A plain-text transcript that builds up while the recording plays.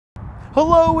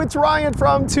Hello, it's Ryan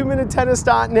from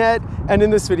 2minutetennis.net, and in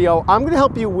this video, I'm going to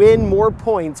help you win more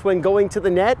points when going to the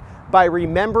net by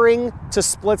remembering to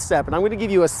split step. And I'm going to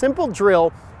give you a simple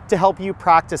drill to help you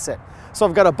practice it. So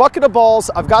I've got a bucket of balls,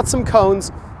 I've got some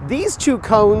cones. These two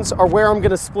cones are where I'm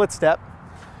going to split step.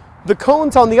 The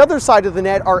cones on the other side of the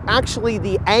net are actually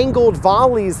the angled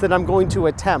volleys that I'm going to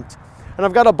attempt. And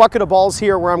I've got a bucket of balls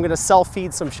here where I'm going to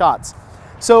self-feed some shots.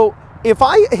 So if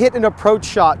I hit an approach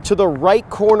shot to the right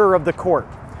corner of the court,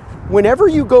 whenever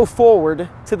you go forward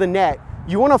to the net,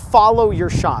 you want to follow your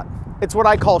shot. It's what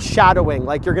I call shadowing,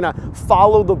 like you're going to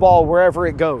follow the ball wherever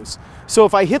it goes. So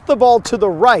if I hit the ball to the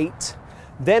right,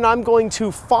 then I'm going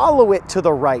to follow it to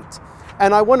the right.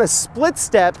 And I want to split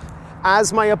step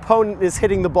as my opponent is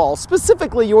hitting the ball.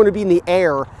 Specifically, you want to be in the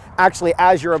air actually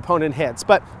as your opponent hits,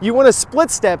 but you want to split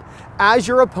step as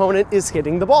your opponent is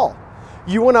hitting the ball.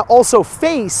 You want to also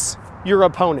face your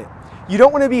opponent. You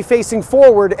don't want to be facing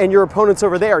forward and your opponent's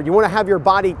over there. You want to have your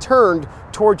body turned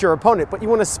towards your opponent, but you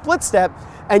want to split step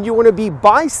and you want to be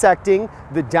bisecting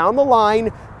the down the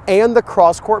line and the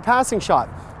cross court passing shot.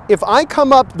 If I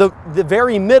come up the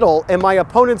very middle and my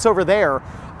opponent's over there,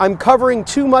 I'm covering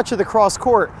too much of the cross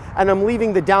court and I'm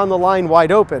leaving the down the line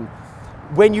wide open.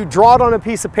 When you draw it on a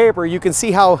piece of paper, you can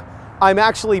see how I'm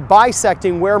actually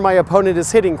bisecting where my opponent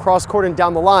is hitting cross court and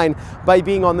down the line by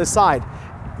being on this side.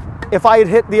 If I had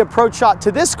hit the approach shot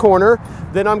to this corner,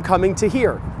 then I'm coming to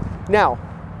here. Now,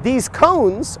 these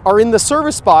cones are in the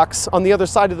service box on the other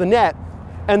side of the net,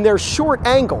 and they're short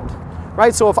angled,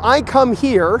 right? So if I come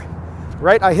here,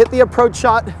 right, I hit the approach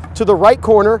shot to the right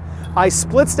corner, I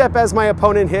split step as my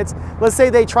opponent hits. Let's say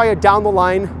they try a down the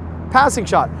line passing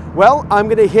shot. Well, I'm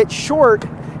gonna hit short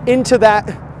into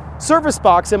that service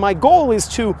box, and my goal is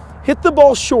to hit the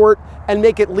ball short and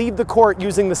make it leave the court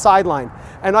using the sideline.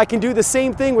 And I can do the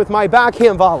same thing with my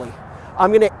backhand volley.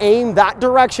 I'm gonna aim that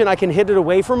direction, I can hit it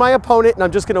away from my opponent, and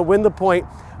I'm just gonna win the point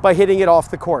by hitting it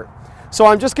off the court. So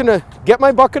I'm just gonna get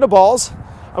my bucket of balls,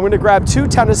 I'm gonna grab two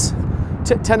tennis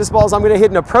balls, I'm gonna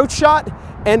hit an approach shot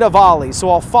and a volley. So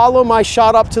I'll follow my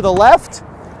shot up to the left,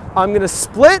 I'm gonna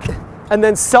split, and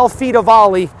then self-feed a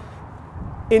volley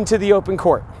into the open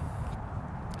court.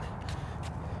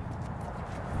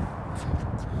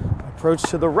 Approach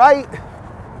to the right,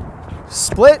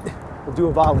 split, we'll do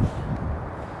a volley.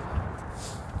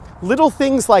 Little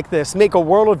things like this make a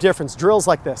world of difference, drills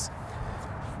like this.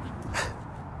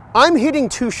 I'm hitting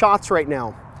two shots right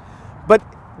now, but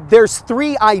there's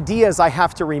three ideas I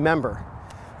have to remember.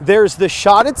 There's the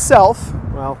shot itself.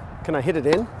 Well, can I hit it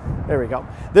in? There we go.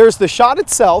 There's the shot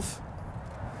itself,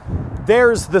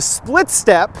 there's the split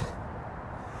step,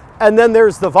 and then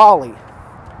there's the volley.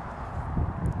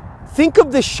 Think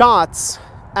of the shots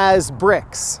as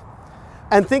bricks,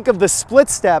 and think of the split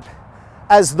step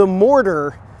as the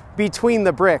mortar between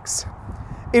the bricks.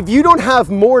 If you don't have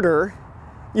mortar,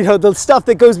 you know, the stuff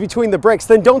that goes between the bricks,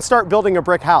 then don't start building a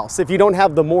brick house if you don't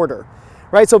have the mortar,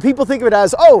 right? So people think of it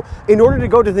as, oh, in order to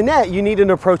go to the net, you need an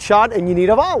approach shot and you need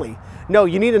a volley. No,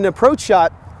 you need an approach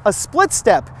shot, a split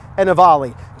step, and a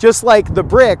volley. Just like the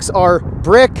bricks are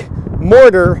brick,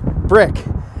 mortar, brick.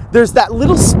 There's that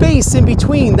little space in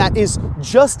between that is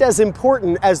just as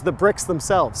important as the bricks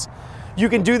themselves. You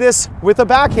can do this with a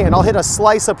backhand. I'll hit a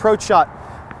slice approach shot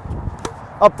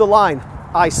up the line.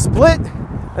 I split,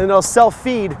 and then I'll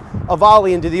self-feed a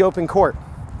volley into the open court.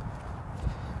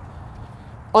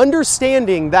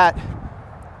 Understanding that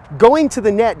going to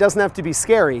the net doesn't have to be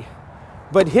scary,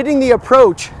 but hitting the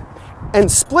approach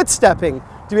and split stepping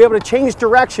to be able to change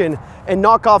direction and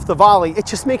knock off the volley, it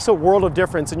just makes a world of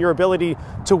difference in your ability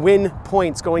to win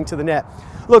points going to the net.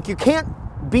 Look, you can't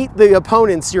beat the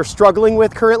opponents you're struggling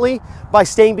with currently by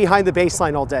staying behind the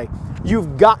baseline all day.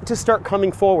 You've got to start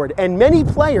coming forward. And many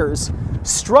players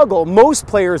struggle, most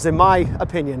players in my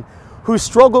opinion, who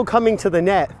struggle coming to the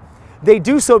net, they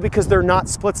do so because they're not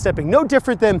split stepping. No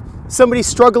different than somebody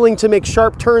struggling to make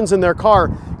sharp turns in their car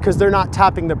because they're not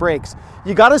tapping the brakes.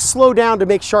 You gotta slow down to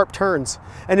make sharp turns.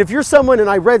 And if you're someone, and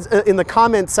I read in the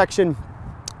comments section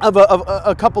of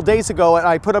a couple days ago, and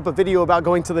I put up a video about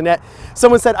going to the net,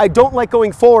 someone said, I don't like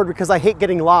going forward because I hate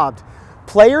getting lobbed.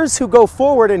 Players who go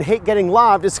forward and hate getting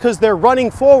lobbed is because they're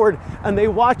running forward and they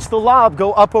watch the lob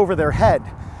go up over their head.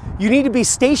 You need to be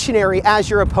stationary as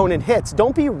your opponent hits.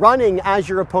 Don't be running as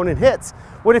your opponent hits.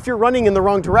 What if you're running in the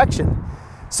wrong direction?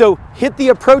 So hit the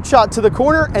approach shot to the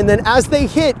corner, and then as they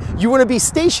hit, you want to be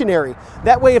stationary.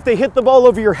 That way, if they hit the ball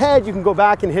over your head, you can go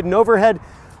back and hit an overhead.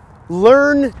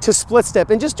 Learn to split step,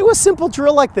 and just do a simple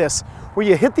drill like this, where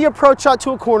you hit the approach shot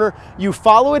to a corner, you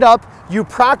follow it up, you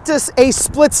practice a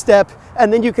split step,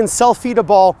 and then you can self-feed a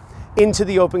ball into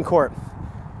the open court.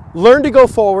 Learn to go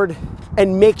forward,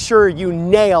 and make sure you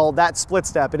nail that split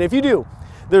step. And if you do,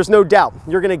 there's no doubt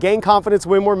you're gonna gain confidence,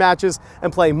 win more matches,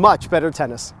 and play much better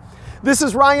tennis. This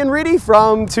is Ryan Reedy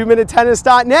from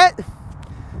 2minutetennis.net.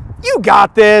 You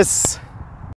got this.